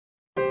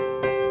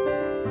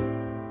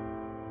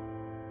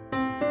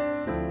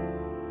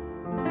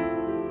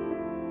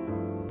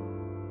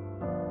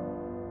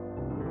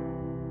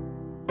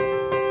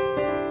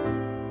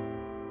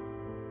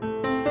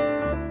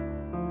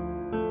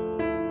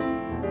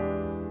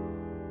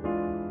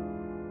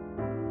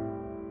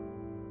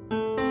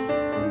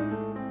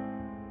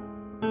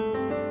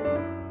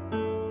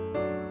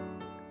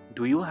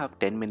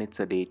10 minutes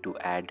a day to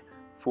add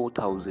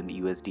 4,000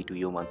 USD to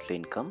your monthly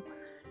income.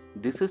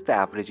 This is the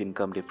average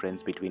income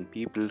difference between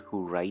people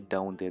who write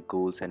down their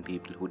goals and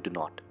people who do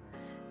not.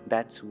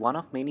 That's one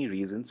of many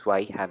reasons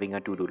why having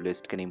a to-do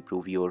list can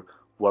improve your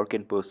work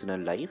and personal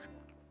life.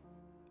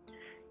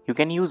 You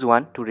can use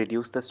one to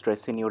reduce the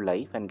stress in your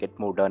life and get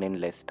more done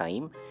in less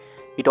time.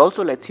 It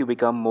also lets you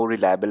become more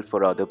reliable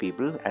for other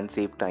people and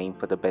save time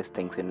for the best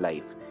things in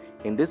life.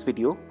 In this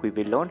video, we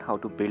will learn how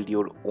to build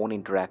your own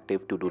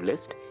interactive to-do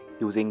list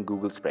using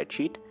Google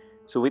Spreadsheet.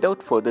 So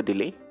without further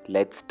delay,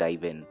 let's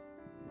dive in.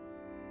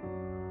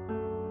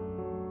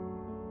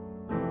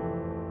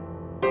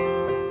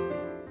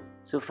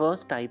 So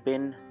first type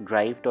in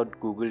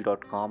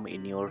drive.google.com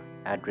in your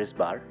address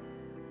bar.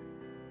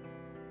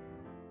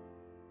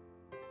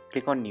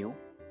 Click on New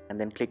and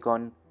then click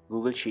on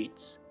Google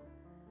Sheets.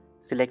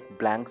 Select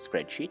blank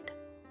spreadsheet.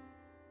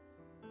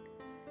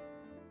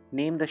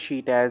 Name the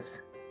sheet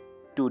as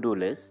to-do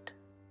list.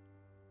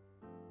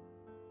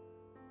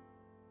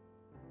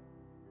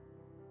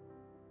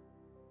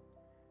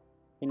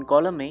 In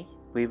column A,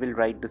 we will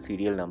write the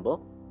serial number.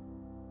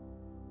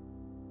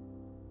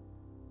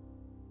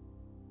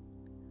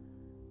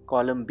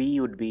 Column B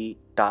would be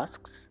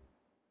tasks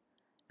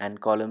and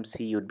column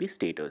C would be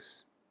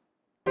status.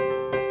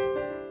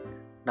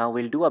 Now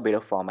we'll do a bit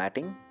of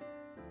formatting.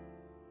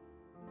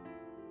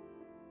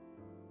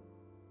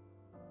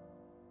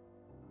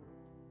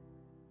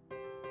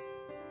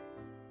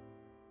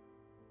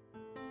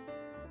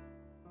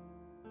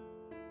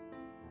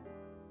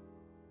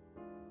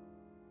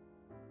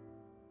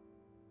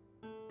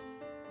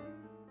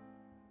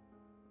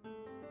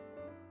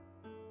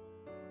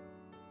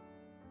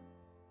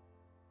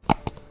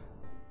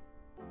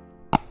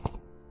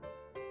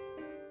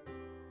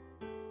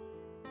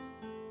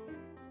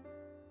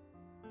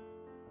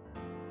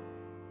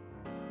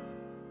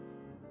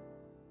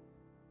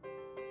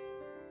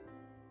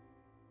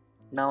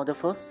 Now the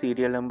first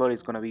serial number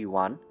is going to be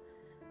 1,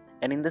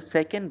 and in the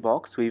second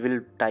box we will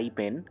type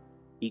in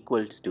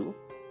equals to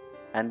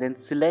and then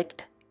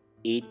select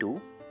A2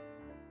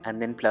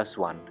 and then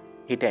 +1.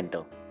 Hit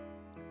enter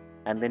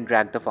and then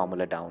drag the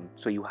formula down.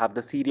 So you have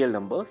the serial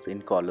numbers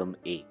in column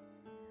A.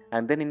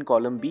 And then in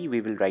column B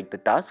we will write the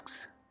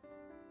tasks.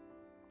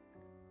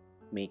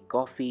 Make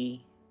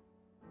coffee,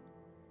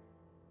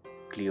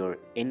 clear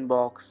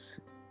inbox,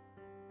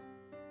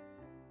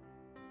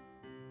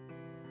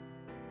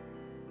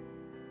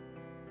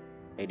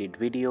 edit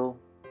video,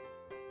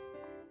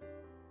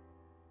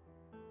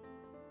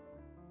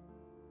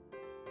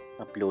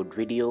 upload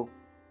video,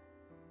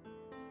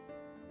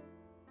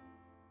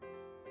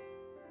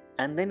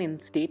 and then in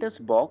status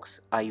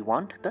box I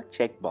want the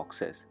check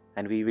boxes,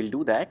 and we will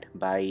do that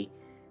by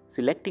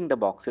selecting the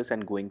boxes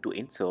and going to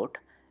insert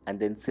and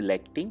then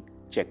selecting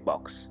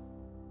checkbox.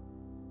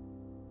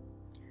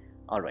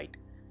 Alright,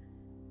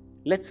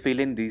 let's fill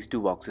in these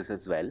two boxes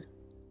as well.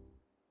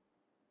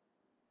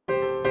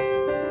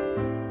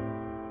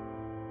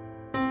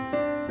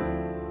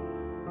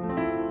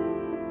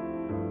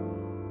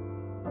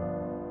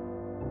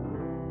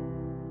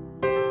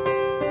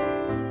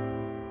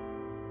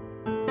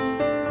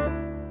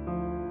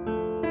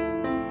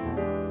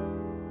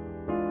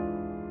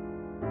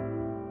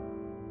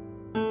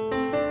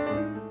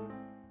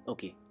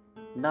 Okay,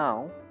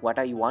 now what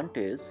I want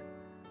is,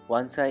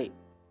 once I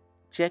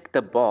check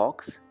the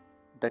box,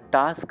 the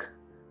task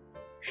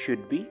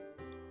should be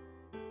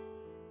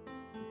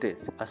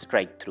this, a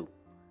strike through.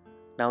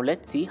 Now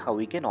let's see how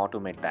we can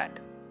automate that.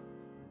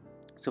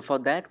 So for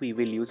that we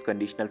will use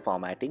conditional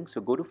formatting.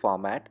 So go to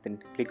format, then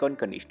click on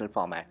conditional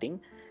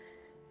formatting.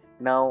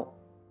 Now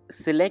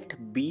select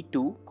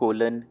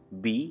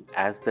B2:B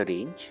as the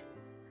range,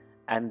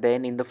 and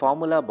then in the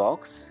formula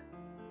box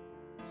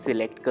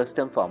select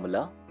custom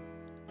formula,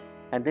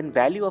 and then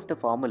value of the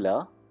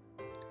formula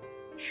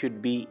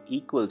should be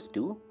equals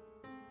to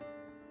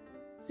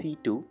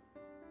C2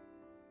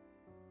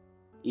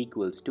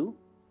 equals to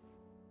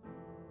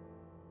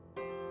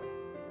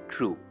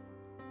true.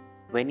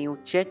 When you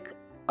check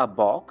a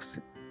box,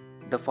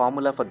 the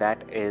formula for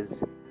that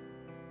is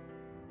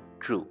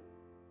true,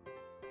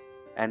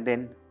 and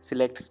then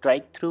select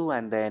strike through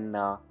and then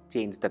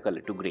change the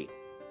color to gray.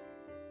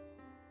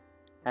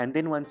 And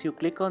then once you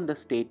click on the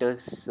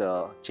status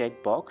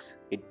checkbox,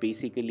 it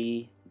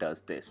basically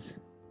does this,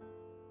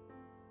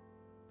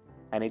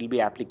 and it will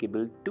be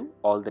applicable to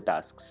all the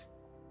tasks.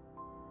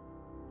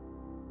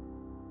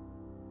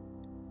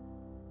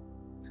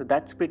 So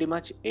that's pretty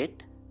much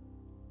it.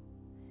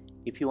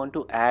 If you want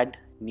to add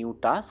new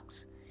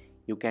tasks,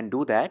 you can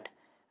do that,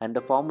 and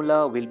the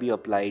formula will be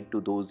applied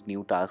to those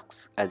new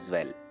tasks as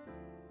well.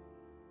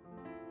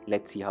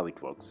 Let's see how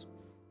it works.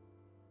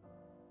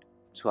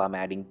 So I'm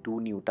adding 2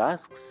 new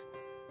tasks.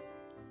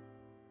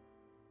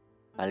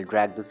 I'll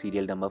drag the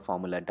serial number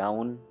formula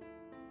down,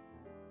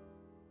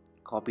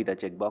 copy the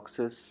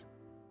checkboxes,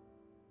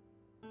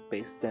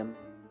 paste them,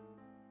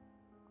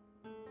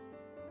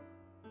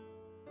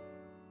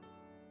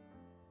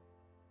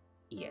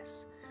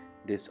 yes,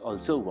 this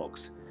also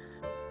works.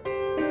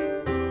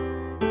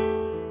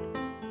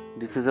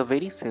 This is a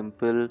very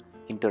simple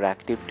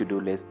interactive to-do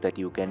list that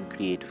you can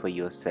create for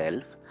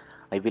yourself.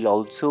 I will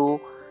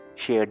also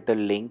share the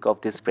link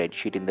of this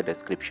spreadsheet in the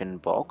description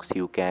box.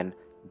 You can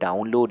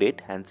download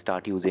it and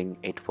start using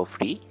it for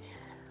free.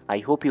 I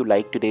hope you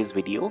liked today's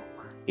video.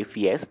 If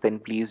yes, then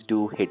please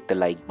do hit the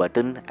like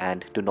button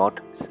and do not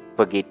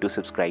forget to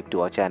subscribe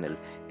to our channel.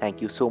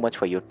 Thank you so much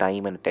for your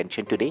time and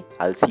attention today.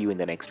 I'll see you in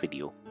the next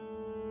video.